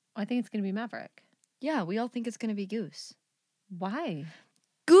us. I think it's going to be Maverick. Yeah, we all think it's going to be Goose. Why?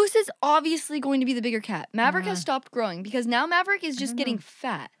 Goose is obviously going to be the bigger cat. Maverick has stopped growing because now Maverick is just getting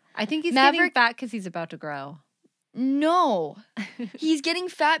fat. I think he's getting fat because he's about to grow. No. He's getting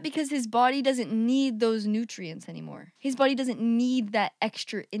fat because his body doesn't need those nutrients anymore. His body doesn't need that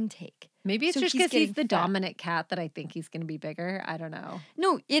extra intake. Maybe it's just because he's the dominant cat that I think he's going to be bigger. I don't know.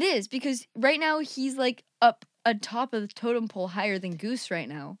 No, it is because right now he's like up atop of the totem pole higher than Goose right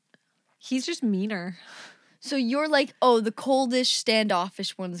now. He's just meaner. So you're like, oh, the coldish,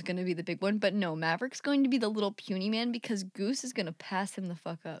 standoffish one's going to be the big one. But no, Maverick's going to be the little puny man because Goose is going to pass him the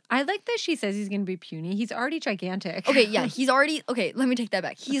fuck up. I like that she says he's going to be puny. He's already gigantic. Okay, yeah, okay, let me take that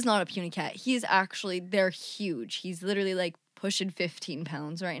back. He's not a puny cat. They're huge. He's literally like pushing 15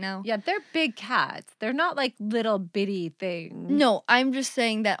 pounds right now. Yeah, they're big cats. They're not like little bitty things. No, I'm just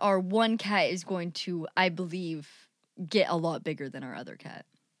saying that our one cat is going to, I believe, get a lot bigger than our other cat.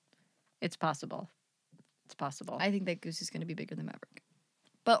 It's possible. It's possible. I think that Goose is going to be bigger than Maverick.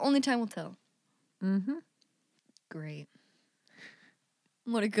 But only time will tell. Mm-hmm. Great.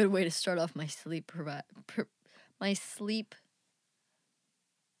 What a good way to start off my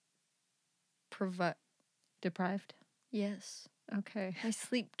Deprived? Yes. Okay. My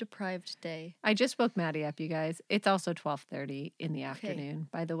sleep-deprived day. I just woke Maddie up, you guys. It's also 12:30 in the afternoon,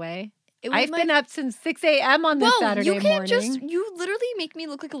 by the way. I've been up since 6 a.m. on this Saturday morning. You literally make me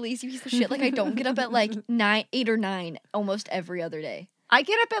look like a lazy piece of shit. Like I don't get up at like 8 or 9 almost every other day. I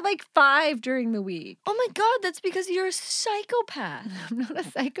get up at like 5 during the week. Oh my God, that's because you're a psychopath. I'm not a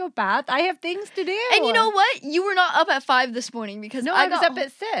psychopath. I have things to do. And you know what? You were not up at 5 this morning because I was up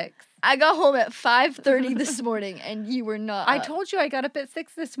at 6. I got home at 5:30 this morning and you were not I told you I got up at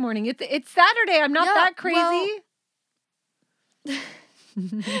 6 this morning. It's Saturday. I'm not that crazy.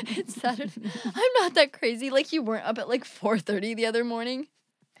 It's Saturday. I'm not that crazy. Like you weren't up at like 4:30 the other morning.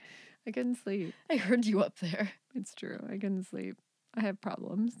 I couldn't sleep. I heard you up there. It's true. I couldn't sleep. I have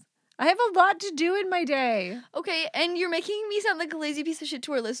problems. I have a lot to do in my day. Okay, and you're making me sound like a lazy piece of shit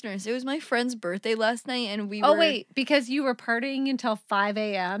to our listeners. It was my friend's birthday last night and we were... Oh, wait. Because you were partying until 5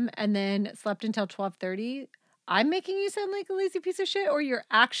 a.m. and then slept until 12:30? I'm making you sound like a lazy piece of shit, or your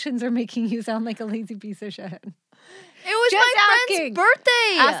actions are making you sound like a lazy piece of shit? It was my friend's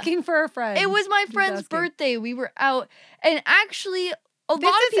birthday. Asking for a friend. It was my friend's birthday. We were out. And actually, a lot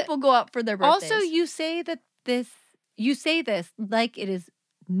of people go out for their birthdays. Also, you say this like it is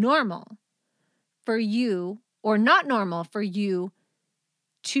normal for you, or not normal for you,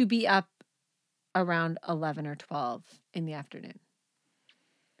 to be up around 11 or 12 in the afternoon.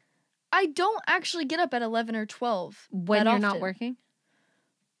 I don't actually get up at 11 or 12. When you're not working?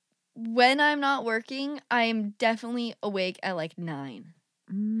 When I'm not working, I'm definitely awake at like 9.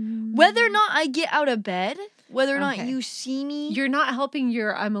 Whether or not I get out of bed, whether or not you see me. You're not helping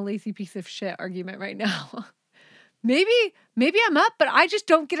your I'm a lazy piece of shit argument right now. Maybe I'm up, but I just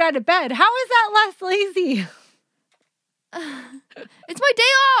don't get out of bed. How is that less lazy? It's my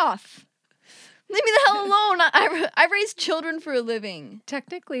day off. Leave me the hell alone. I raise children for a living.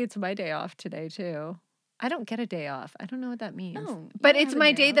 Technically, it's my day off today, too. I don't get a day off. I don't know what that means. No, but it's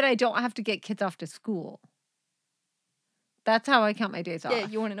my day that I don't have to get kids off to school. That's how I count my days off. Yeah,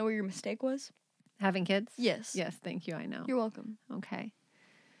 you want to know where your mistake was? Having kids? Yes. Yes, thank you. I know. You're welcome. Okay.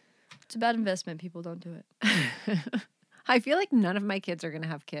 It's a bad investment. People don't do it. I feel like none of my kids are going to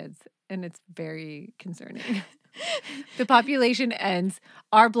have kids, and it's very concerning. The population ends.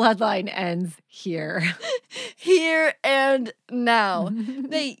 Our bloodline ends here. Here and now.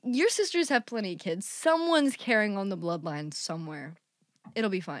 Your sisters have plenty of kids. Someone's carrying on the bloodline somewhere. It'll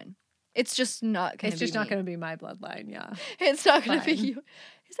be fine. It's just not going to be It's just not me. going to be my bloodline, yeah. It's not going to be Fine. you.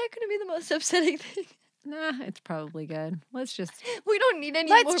 Is that going to be the most upsetting thing? Nah, it's probably good. Let's just We don't need any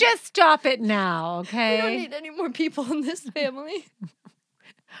more. let's just stop it now, We okay? don't need any more people in this family.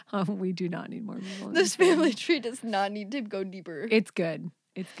 We do not need more people. in This family tree does not need to go deeper. It's good.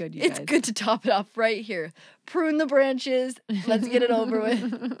 It's good, you It's guys. good to top it off right here. Prune the branches. Let's get it over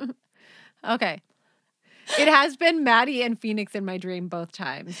with. Okay. It has been Maddie and Phoenix in my dream both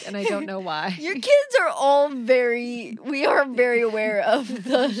times, and I don't know why. Your kids are all we are very aware of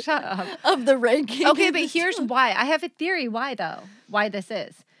the Shut up. of the ranking. Okay, in but this here's one. why. I have a theory why, though. Why this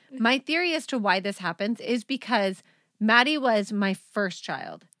is. My theory as to why this happens is because Maddie was my first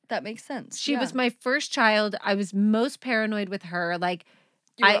child. That makes sense. She was my first child. I was most paranoid with her. Like,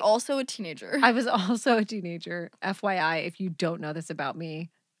 You were also a teenager. I was also a teenager. FYI, if you don't know this about me,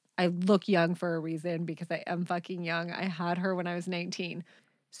 I look young for a reason because I am fucking young. I had her when I was 19.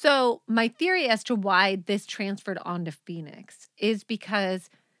 So my theory as to why this transferred onto Phoenix is because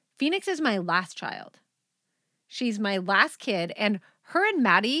Phoenix is my last child. She's my last kid, and her and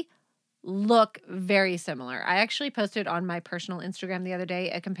Maddie look very similar. I actually posted on my personal Instagram the other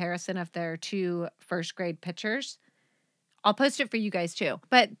day a comparison of their two first grade pictures. I'll post it for you guys too.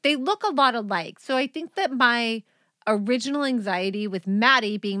 But they look a lot alike. So I think that my original anxiety with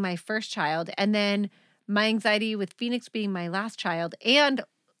Maddie being my first child, and then my anxiety with Phoenix being my last child, and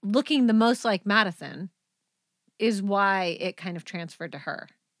looking the most like Madison, is why it kind of transferred to her.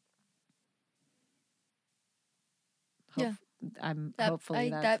 Yeah.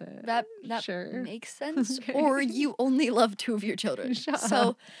 Hopefully that's it. That Sure. makes sense. Okay. Or you only love two of your children. Shut So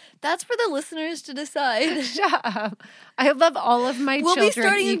up. that's for the listeners to decide. Shut up. I love all of my We'll children be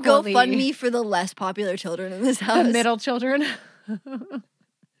starting equally. a GoFundMe for the less popular children in this house. The middle children.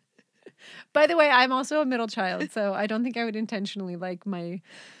 By the way, I'm also a middle child, so I don't think I would intentionally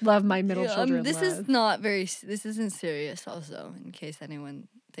love my middle children This less. is not very. This isn't serious. Also, in case anyone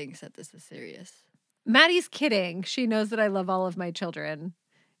thinks that this is serious. Maddie's kidding. She knows that I love all of my children.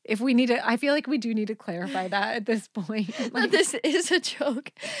 If we need to, I feel like we do need to clarify that at this point. That this is a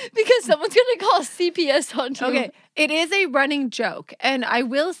joke because someone's gonna call CPS on you. Okay, it is a running joke. And I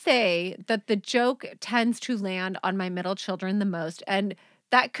will say that the joke tends to land on my middle children the most. And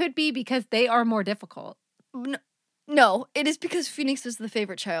that could be because they are more difficult. No, it is because Phoenix is the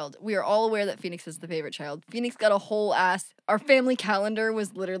favorite child. We are all aware that Phoenix is the favorite child. Phoenix got a whole ass. Our family calendar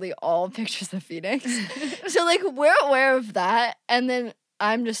was literally all pictures of Phoenix. So, like, we're aware of that. And then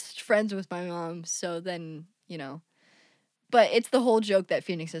I'm just friends with my mom. So then, you know. But it's the whole joke that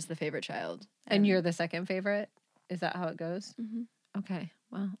Phoenix is the favorite child. And you're the second favorite? Is that how it goes? Mm-hmm. Okay.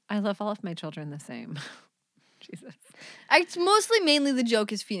 Well, I love all of my children the same. Jesus. It's mostly mainly the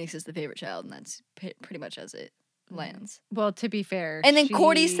joke is Phoenix is the favorite child. And that's pretty much as it lands. Well, to be fair, And then she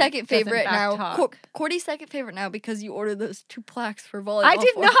Cordy's second doesn't favorite now. backtalk. Cordy's second favorite now because you ordered those 2 plaques for volleyball. I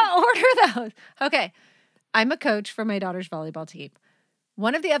did for not order those. Okay. I'm a coach for my daughter's volleyball team.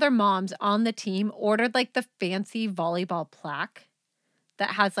 One of the other moms on the team ordered like the fancy volleyball plaque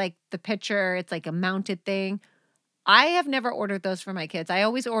that has like the picture. It's like a mounted thing. I have never ordered those for my kids. I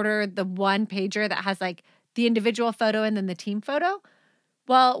always order the one pager that has like the individual photo and then the team photo.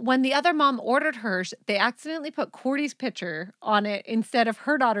 Well, when the other mom ordered hers, they accidentally put Cordy's picture on it instead of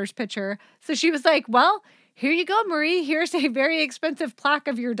her daughter's picture. So she was like, well, here you go, Marie. Here's a very expensive plaque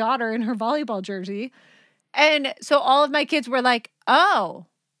of your daughter in her volleyball jersey. And so all of my kids were like, oh,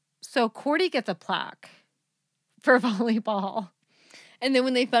 so Cordy gets a plaque for volleyball. And then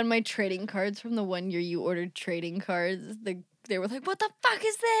when they found my trading cards from the one year you ordered trading cards, they were like, what the fuck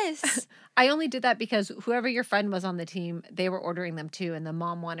is this? I only did that because whoever your friend was on the team, they were ordering them too, and the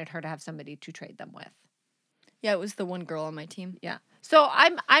mom wanted her to have somebody to trade them with. Yeah, it was the one girl on my team. Yeah. So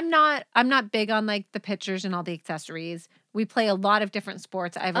I'm not big on like the pictures and all the accessories. We play a lot of different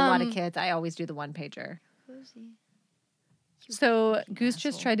sports. I have a lot of kids. I always do the one pager. So Goose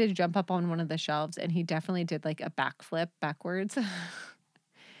just tried to jump up on one of the shelves, and he definitely did like a backflip backwards.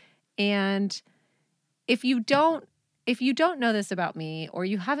 And if you don't know this about me, or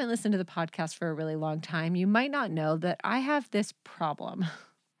you haven't listened to the podcast for a really long time, you might not know that I have this problem.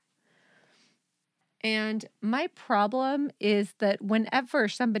 And my problem is that whenever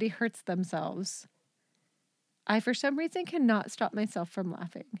somebody hurts themselves, I, for some reason, cannot stop myself from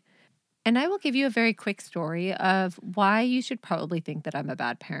laughing. And I will give you a very quick story of why you should probably think that I'm a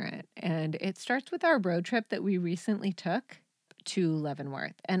bad parent. And it starts with our road trip that we recently took to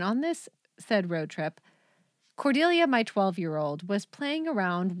Leavenworth. And on this said road trip, Cordelia, my 12-year-old, was playing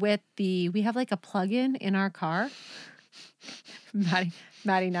around with we have like a plug-in in our car.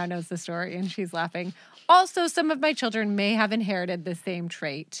 Maddie now knows the story and she's laughing. Also, some of my children may have inherited the same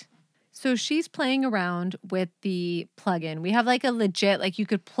trait. So she's playing around with the plug-in. We have like a legit, like you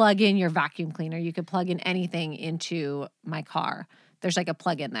could plug in your vacuum cleaner. You could plug in anything into my car. There's like a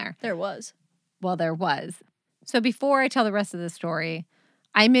plug-in there. There was. Well, there was. So before I tell the rest of the story,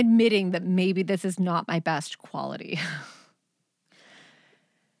 I'm admitting that maybe this is not my best quality.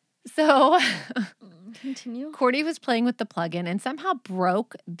 So Continue. Cordy was playing with the plug-in and somehow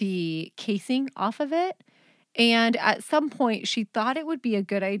broke the casing off of it. And at some point, she thought it would be a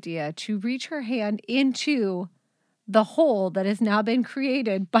good idea to reach her hand into the hole that has now been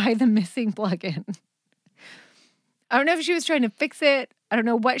created by the missing plug-in. I don't know if she was trying to fix it. I don't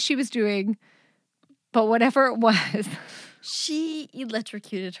know what she was doing, but whatever it was. She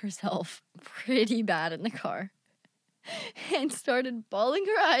electrocuted herself pretty bad in the car and started bawling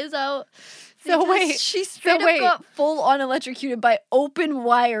her eyes out. So wait, she straight up got full on electrocuted by open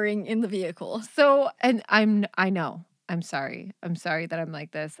wiring in the vehicle. So, and I know, I'm sorry that I'm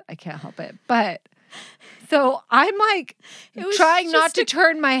like this. I can't help it. But so I'm like trying not to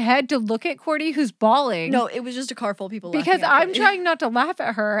turn my head to look at Cordy who's bawling. No, it was just a car full of people laughing because at I'm Cordy. trying not to laugh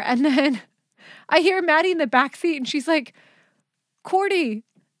at her. And then I hear Maddie in the back seat and she's like, Cordy,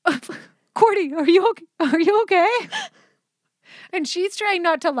 are you okay? Are you okay? And she's trying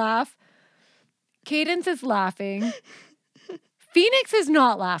not to laugh. Cadence is laughing. Phoenix is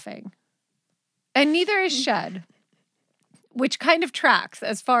not laughing. And neither is Shed, which kind of tracks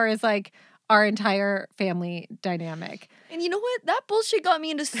as far as like our entire family dynamic. And you know what? That bullshit got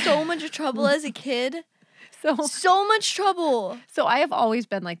me into so much trouble as a kid. So much trouble. So I have always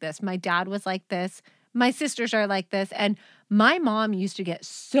been like this. My dad was like this. My sisters are like this. And my mom used to get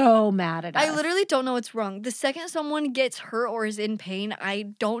so mad at us. I literally don't know what's wrong. The second someone gets hurt or is in pain, I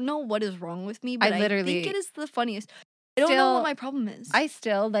don't know what is wrong with me, but I think it is the funniest. I don't know what my problem is. I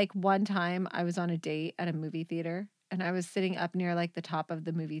still, like one time I was on a date at a movie theater and I was sitting up near like the top of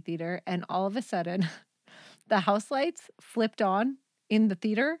the movie theater and all of a sudden the house lights flipped on in the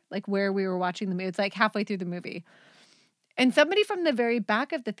theater, like where we were watching the movie. It's like halfway through the movie. And somebody from the very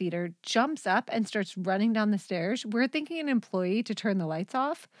back of the theater jumps up and starts running down the stairs. We're thinking an employee to turn the lights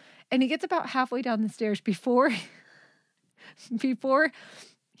off. And he gets about halfway down the stairs before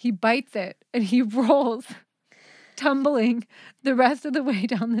he bites it and he rolls, tumbling the rest of the way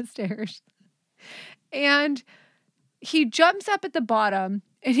down the stairs. And he jumps up at the bottom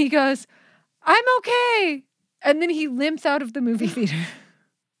and he goes, I'm okay. And then he limps out of the movie theater.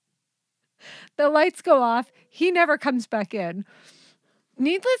 The lights go off. He never comes back in.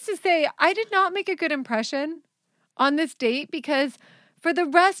 Needless to say, I did not make a good impression on this date because for the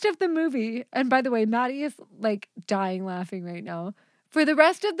rest of the movie, and by the way, Maddie is like dying laughing right now. For the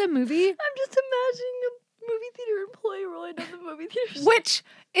rest of the movie, I'm just imagining a movie theater employee rolling down the movie theater. Which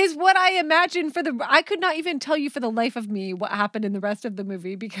is what I imagined I could not even tell you for the life of me what happened in the rest of the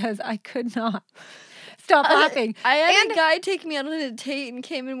movie because I could not stop laughing. I had a guy take me out on a date and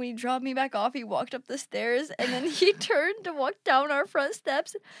came in when he dropped me back off. He walked up the stairs and then he turned to walk down our front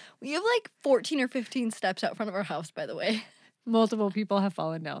steps. We have like 14 or 15 steps out front of our house, by the way. Multiple people have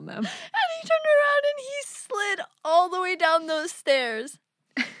fallen down them. And he turned around and he slid all the way down those stairs.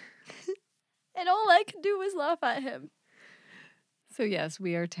 And all I could do was laugh at him. So yes,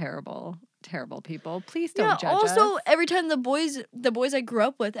 we are terrible, terrible people. Please don't judge us. Also, every time the boys I grew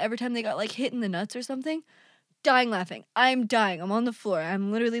up with, every time they got like hit in the nuts or something, dying laughing. I'm dying. I'm on the floor.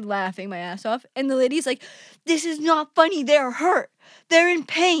 I'm literally laughing my ass off. And the lady's like, this is not funny. They're hurt. They're in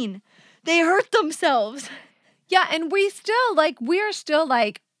pain. They hurt themselves. Yeah, and we're still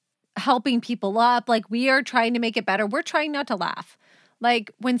helping people up. Like we are trying to make it better. We're trying not to laugh.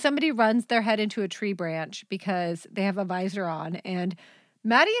 Like when somebody runs their head into a tree branch because they have a visor on and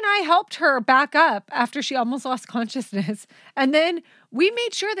Maddie and I helped her back up after she almost lost consciousness. And then we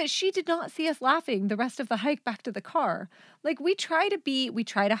made sure that she did not see us laughing the rest of the hike back to the car. Like we try to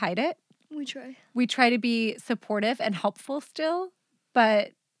hide it. We try to be supportive and helpful still,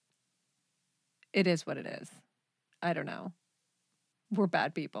 but it is what it is. I don't know. We're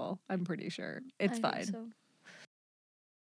bad people. I'm pretty sure. It's fine. So.